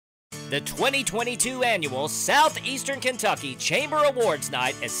The 2022 annual Southeastern Kentucky Chamber Awards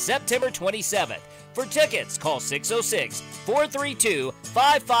Night is September 27th. For tickets, call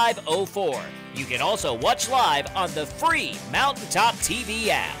 606-432-5504. You can also watch live on the free Mountaintop TV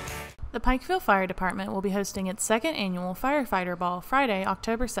app. The Pikeville Fire Department will be hosting its second annual Firefighter Ball Friday,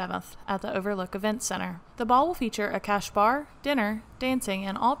 October 7th at the Overlook Events Center. The ball will feature a cash bar, dinner, dancing,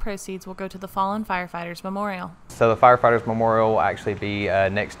 and all proceeds will go to the Fallen Firefighters Memorial. So the Firefighters Memorial will actually be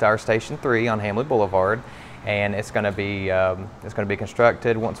next to our Station 3 on Hamlet Boulevard, and it's going to be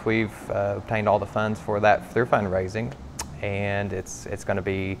constructed once we've obtained all the funds for that through fundraising, and it's going to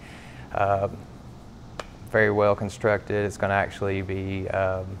be very well constructed. It's going to actually be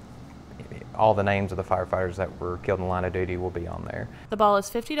all the names of the firefighters that were killed in the line of duty will be on there. The ball is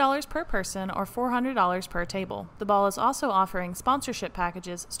 $50 per person or $400 per table. The ball is also offering sponsorship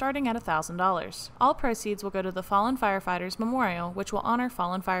packages starting at $1,000. All proceeds will go to the Fallen Firefighters Memorial, which will honor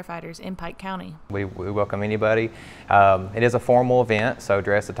fallen firefighters in Pike County. We welcome anybody. It is a formal event, so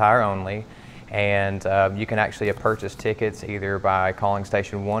dress attire only, and you can actually purchase tickets either by calling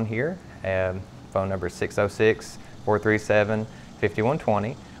Station 1 here, phone number is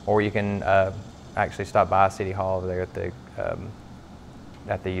 606-437-5120, or you can actually stop by City Hall over there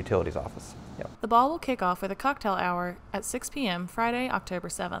at the utilities office. Yep. The ball will kick off with a cocktail hour at 6 p.m. Friday, October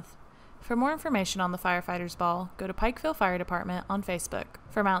 7th. For more information on the Firefighters Ball, go to Pikeville Fire Department on Facebook.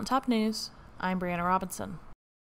 For Mountaintop News, I'm Brianna Robinson.